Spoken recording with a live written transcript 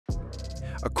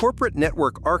A corporate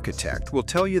network architect will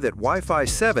tell you that Wi-Fi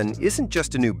 7 isn't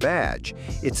just a new badge,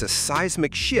 it's a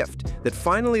seismic shift that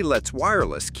finally lets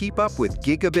wireless keep up with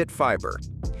gigabit fiber.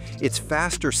 Its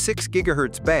faster 6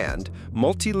 GHz band,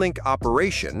 multi-link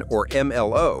operation or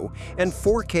MLO, and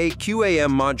 4K QAM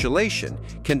modulation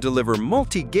can deliver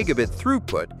multi-gigabit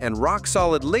throughput and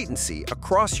rock-solid latency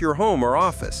across your home or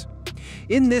office.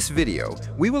 In this video,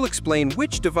 we will explain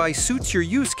which device suits your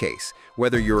use case,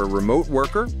 whether you're a remote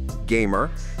worker,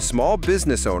 gamer, small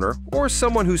business owner, or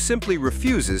someone who simply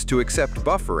refuses to accept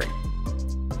buffering.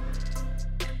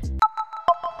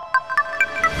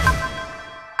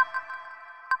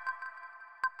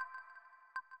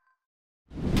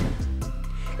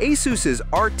 Asus's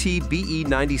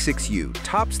RT-BE96U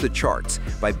tops the charts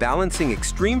by balancing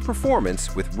extreme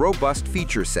performance with robust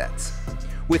feature sets.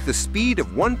 With the speed of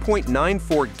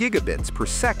 1.94 gigabits per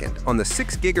second on the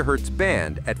 6 GHz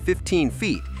band at 15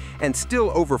 feet and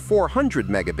still over 400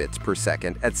 megabits per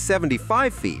second at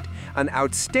 75 feet, an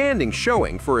outstanding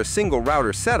showing for a single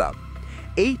router setup.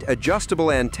 8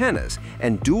 adjustable antennas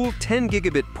and dual 10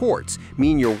 gigabit ports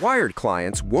mean your wired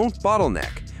clients won't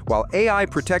bottleneck, while AI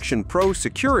Protection Pro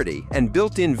security and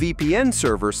built-in VPN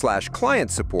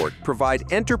server/client support provide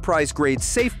enterprise-grade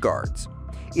safeguards.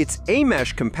 Its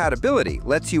AMesh compatibility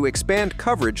lets you expand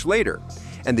coverage later,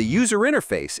 and the user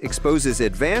interface exposes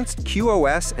advanced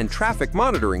QoS and traffic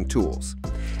monitoring tools.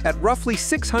 At roughly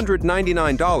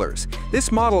 $699,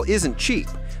 this model isn't cheap,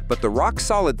 but the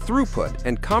rock-solid throughput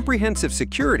and comprehensive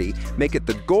security make it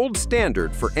the gold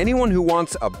standard for anyone who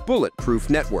wants a bulletproof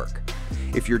network.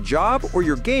 If your job or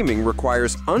your gaming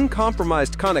requires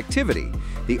uncompromised connectivity,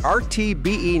 the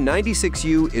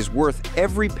RT-BE96U is worth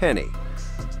every penny.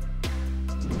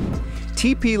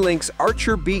 TP-Link's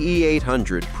Archer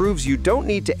BE800 proves you don't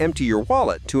need to empty your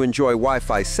wallet to enjoy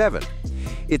Wi-Fi 7.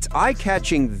 Its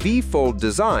eye-catching V-fold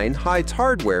design hides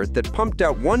hardware that pumped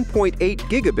out 1.8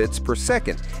 gigabits per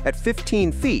second at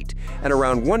 15 feet and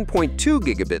around 1.2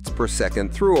 gigabits per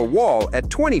second through a wall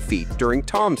at 20 feet during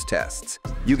Tom's tests.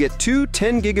 You get 2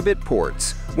 10-gigabit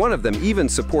ports. One of them even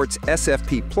supports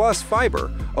SFP+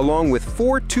 fiber, along with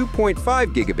 4 2.5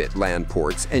 gigabit LAN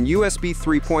ports and USB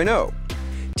 3.0.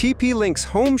 TP-Link's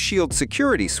Home Shield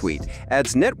security suite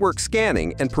adds network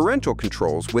scanning and parental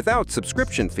controls without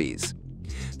subscription fees.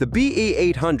 The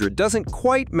BE800 doesn't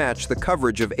quite match the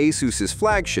coverage of Asus's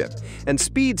flagship, and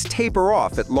speeds taper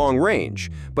off at long range,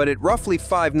 but at roughly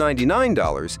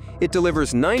 $599, it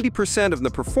delivers 90% of the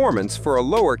performance for a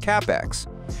lower capex.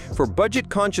 For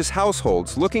budget-conscious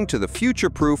households looking to the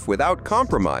future-proof without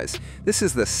compromise, this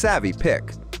is the savvy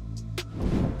pick.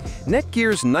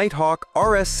 Netgear's Nighthawk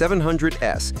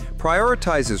RS700S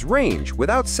prioritizes range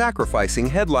without sacrificing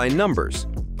headline numbers.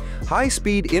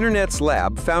 High-Speed Internet's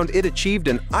lab found it achieved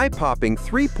an eye-popping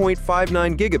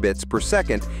 3.59 gigabits per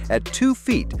second at 2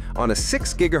 feet on a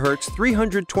 6 GHz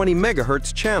 320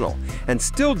 MHz channel and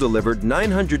still delivered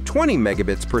 920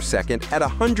 megabits per second at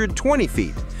 120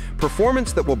 feet,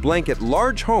 performance that will blanket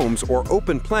large homes or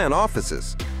open-plan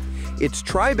offices. Its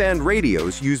tri-band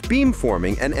radios use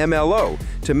beamforming and MLO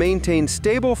to maintain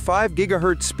stable 5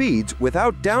 GHz speeds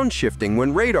without downshifting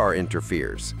when radar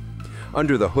interferes.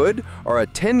 Under the hood are a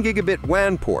 10 gigabit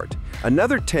WAN port,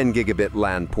 another 10 gigabit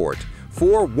LAN port,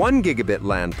 4 1 gigabit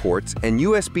LAN ports, and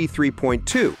USB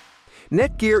 3.2.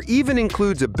 Netgear even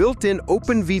includes a built-in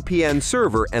OpenVPN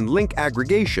server and link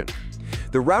aggregation.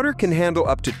 The router can handle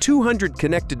up to 200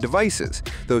 connected devices,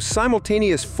 though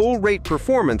simultaneous full-rate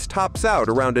performance tops out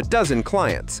around a dozen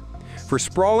clients. For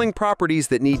sprawling properties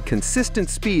that need consistent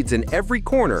speeds in every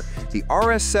corner, the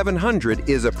RS700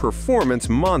 is a performance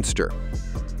monster.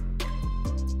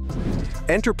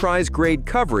 Enterprise-grade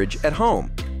coverage at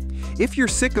home. If you're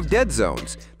sick of dead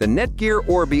zones, the Netgear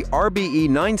Orbi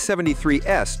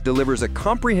RBE973S delivers a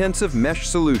comprehensive mesh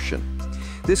solution.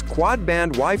 This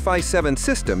quad-band Wi-Fi 7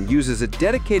 system uses a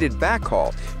dedicated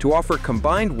backhaul to offer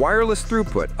combined wireless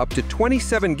throughput up to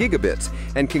 27 gigabits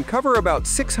and can cover about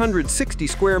 660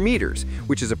 square meters,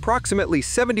 which is approximately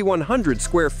 7,100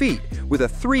 square feet, with a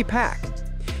 3-pack.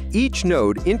 Each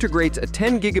node integrates a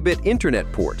 10 gigabit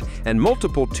internet port and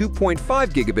multiple 2.5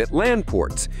 gigabit LAN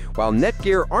ports, while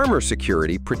Netgear Armor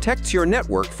Security protects your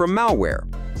network from malware.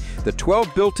 The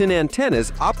 12 built-in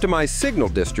antennas optimize signal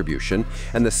distribution,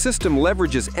 and the system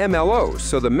leverages MLO,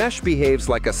 so the mesh behaves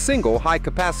like a single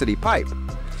high-capacity pipe.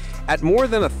 At more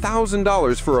than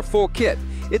 $1,000 for a full kit,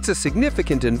 it's a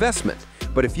significant investment.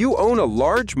 But if you own a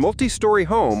large multi-story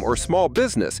home or small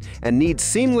business and need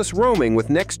seamless roaming with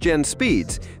next-gen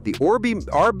speeds, the Orbi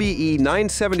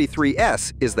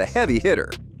RBE973S is the heavy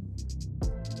hitter.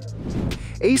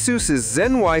 Asus's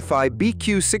ZenWiFi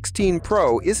BQ16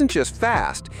 Pro isn't just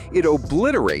fast, it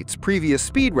obliterates previous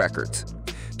speed records.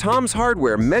 Tom's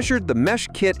Hardware measured the mesh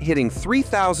kit hitting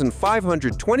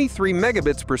 3,523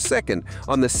 megabits per second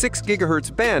on the 6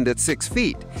 GHz band at 6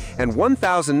 feet and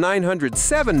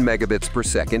 1,907 megabits per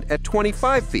second at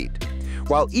 25 feet,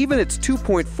 while even its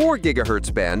 2.4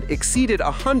 GHz band exceeded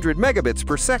 100 megabits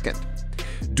per second.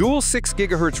 Dual 6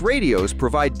 GHz radios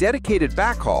provide dedicated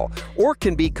backhaul or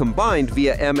can be combined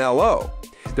via MLO.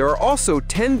 There are also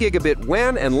 10 gigabit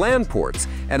WAN and LAN ports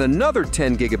and another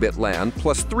 10 gigabit LAN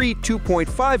plus 3 2.5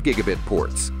 gigabit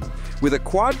ports. With a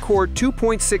quad-core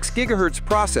 2.6 GHz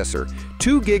processor,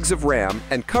 2 gigs of RAM,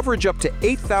 and coverage up to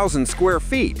 8,000 square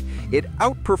feet, it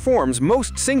outperforms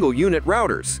most single-unit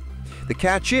routers. The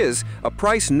catch is a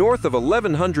price north of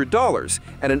 $1,100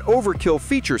 and an overkill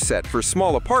feature set for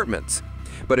small apartments.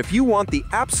 But if you want the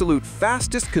absolute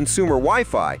fastest consumer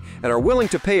Wi-Fi and are willing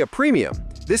to pay a premium,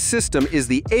 this system is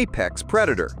the apex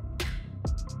predator.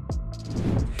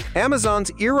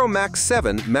 Amazon's Eero Max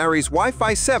 7 marries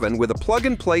Wi-Fi 7 with a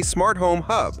plug-and-play smart home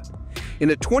hub. In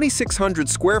a 2,600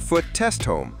 square foot test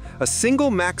home, a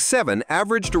single Max 7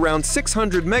 averaged around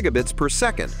 600 megabits per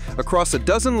second across a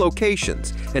dozen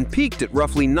locations and peaked at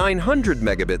roughly 900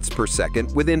 megabits per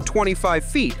second within 25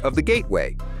 feet of the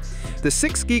gateway. The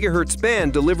 6 GHz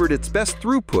band delivered its best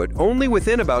throughput only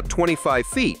within about 25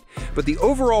 feet, but the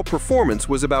overall performance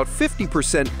was about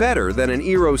 50% better than an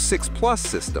Eero 6 Plus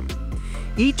system.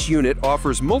 Each unit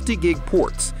offers multi-gig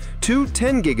ports, 2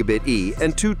 10 gigabit E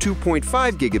and 2 2.5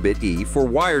 gigabit E for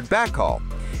wired backhaul,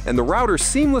 and the router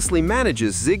seamlessly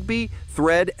manages Zigbee,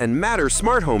 Thread, and Matter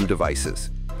smart home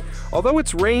devices. Although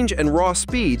its range and raw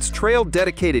speeds trail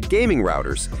dedicated gaming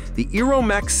routers, the Eero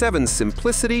Max 7's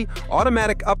simplicity,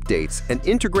 automatic updates, and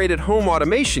integrated home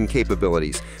automation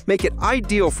capabilities make it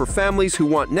ideal for families who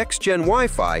want next-gen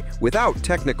Wi-Fi without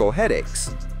technical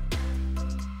headaches.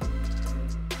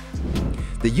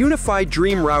 The UniFi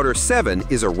Dream Router 7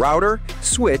 is a router,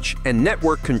 switch, and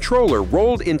network controller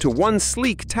rolled into one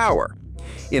sleek tower.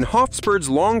 In Hofsper's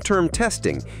long-term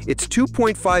testing, its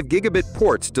 2.5 gigabit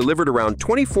ports delivered around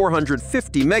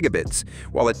 2,450 megabits,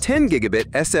 while a 10 gigabit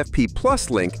SFP Plus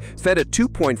link fed a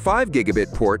 2.5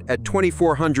 gigabit port at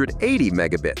 2,480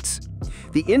 megabits.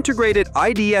 The integrated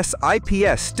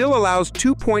IDS-IPS still allows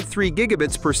 2.3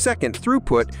 gigabits per second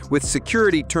throughput with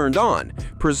security turned on,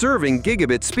 preserving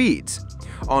gigabit speeds.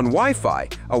 On Wi-Fi,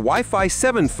 a Wi-Fi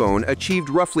 7 phone achieved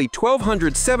roughly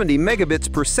 1,270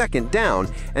 megabits per second down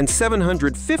and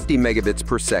 750 megabits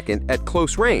per second at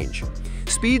close range.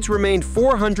 Speeds remained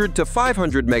 400 to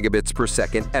 500 megabits per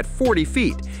second at 40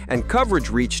 feet, and coverage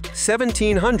reached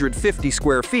 1,750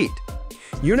 square feet.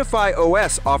 UniFi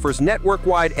OS offers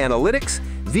network-wide analytics,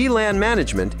 VLAN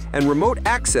management, and remote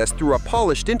access through a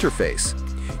polished interface.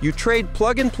 You trade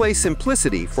plug-and-play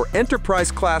simplicity for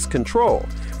enterprise-class control.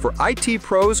 For IT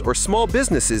pros or small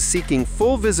businesses seeking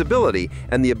full visibility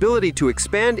and the ability to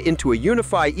expand into a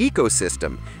UniFi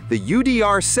ecosystem, the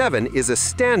UDR7 is a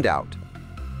standout.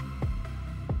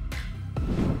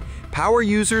 Power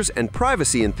users and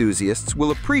privacy enthusiasts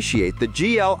will appreciate the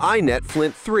GL-iNet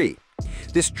Flint 3.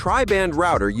 This tri-band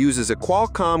router uses a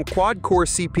Qualcomm quad-core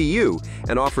CPU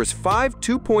and offers 5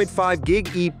 2.5 gig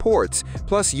E ports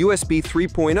plus USB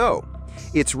 3.0.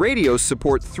 Its radios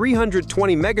support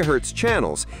 320 MHz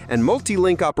channels and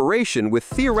multi-link operation with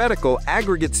theoretical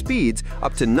aggregate speeds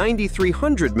up to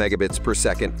 9,300 megabits per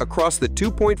second across the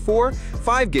 2.4,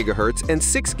 5 GHz, and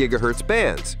 6 GHz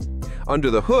bands.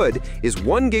 Under the hood is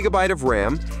 1 GB of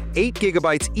RAM, 8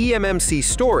 GB eMMC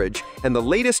storage, and the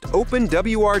latest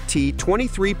OpenWRT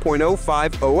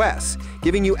 23.05 OS,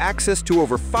 giving you access to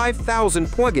over 5,000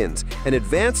 plugins and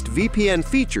advanced VPN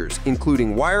features,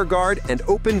 including WireGuard and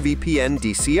OpenVPN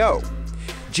DCO.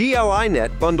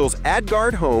 GL-iNet bundles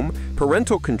AdGuard Home,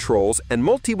 parental controls, and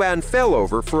multi-band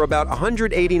failover for about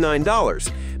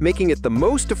 $189, making it the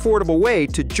most affordable way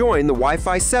to join the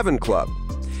Wi-Fi 7 Club.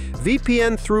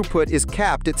 VPN throughput is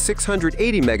capped at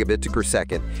 680 megabits per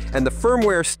second, and the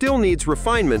firmware still needs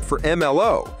refinement for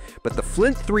MLO, but the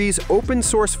Flint 3's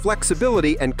open-source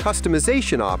flexibility and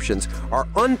customization options are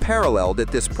unparalleled at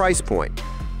this price point.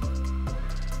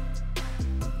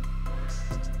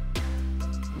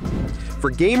 For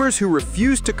gamers who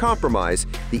refuse to compromise,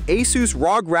 the Asus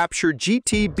ROG Rapture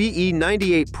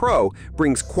GT-BE98 Pro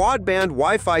brings quad-band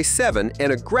Wi-Fi 7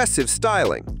 and aggressive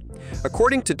styling.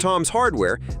 According to Tom's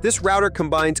Hardware, this router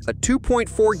combines a 2.4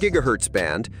 GHz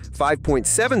band,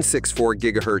 5.764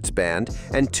 GHz band,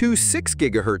 and two 6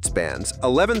 GHz bands,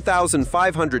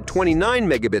 11,529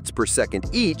 megabits per second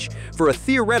each, for a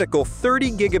theoretical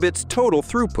 30 gigabits total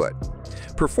throughput.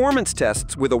 Performance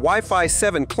tests with a Wi-Fi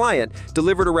 7 client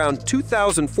delivered around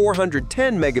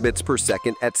 2,410 megabits per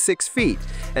second at 6 feet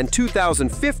and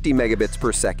 2,050 megabits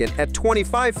per second at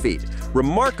 25 feet,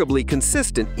 remarkably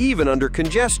consistent even under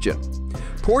congestion.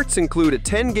 Ports include a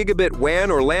 10 gigabit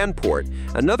WAN or LAN port,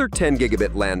 another 10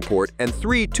 gigabit LAN port, and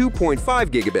 3 2.5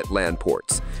 gigabit LAN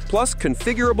ports, plus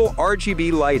configurable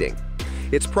RGB lighting.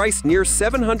 It's priced near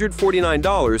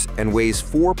 $749 and weighs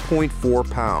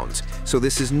 4.4 pounds, so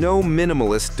this is no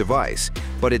minimalist device,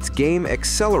 but its game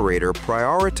accelerator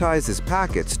prioritizes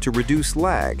packets to reduce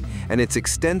lag, and its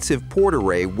extensive port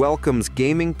array welcomes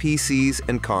gaming PCs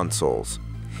and consoles.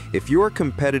 If your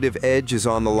competitive edge is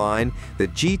on the line, the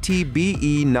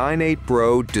RT-BE98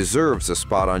 Pro deserves a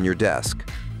spot on your desk.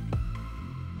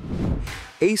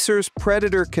 Acer's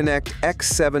Predator Connect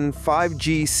X7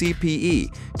 5G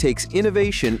CPE takes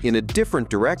innovation in a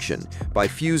different direction by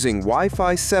fusing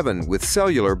Wi-Fi 7 with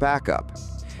cellular backup.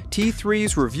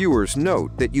 T3's reviewers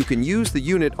note that you can use the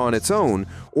unit on its own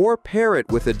or pair it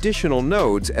with additional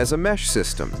nodes as a mesh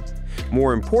system.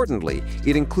 More importantly,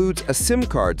 it includes a SIM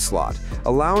card slot,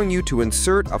 allowing you to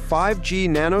insert a 5G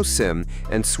nano SIM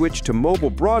and switch to mobile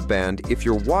broadband if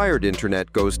your wired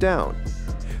internet goes down.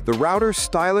 The router's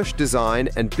stylish design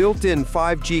and built-in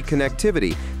 5G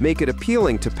connectivity make it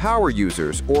appealing to power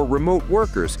users or remote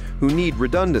workers who need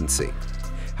redundancy.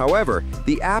 However,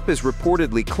 the app is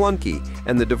reportedly clunky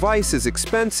and the device is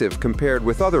expensive compared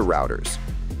with other routers.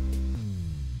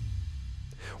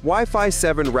 Wi-Fi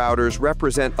 7 routers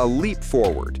represent a leap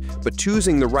forward, but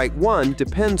choosing the right one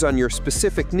depends on your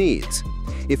specific needs.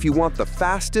 If you want the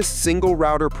fastest single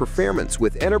router performance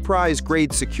with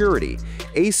enterprise-grade security,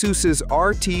 Asus's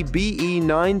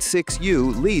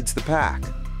RT-BE96U leads the pack.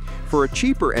 For a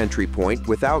cheaper entry point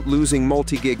without losing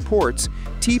multi-gig ports,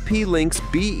 TP-Link's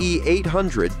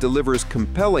BE800 delivers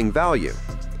compelling value.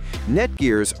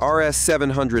 Netgear's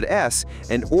RS700S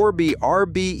and Orbi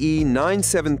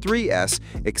RBE973S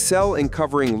excel in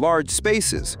covering large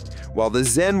spaces, while the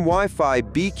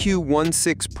ZenWiFi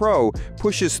BQ16 Pro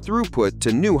pushes throughput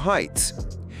to new heights.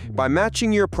 By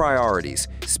matching your priorities,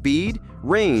 speed,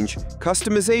 range,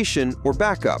 customization, or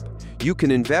backup, you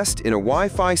can invest in a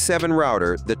Wi-Fi 7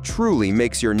 router that truly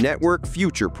makes your network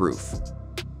future-proof.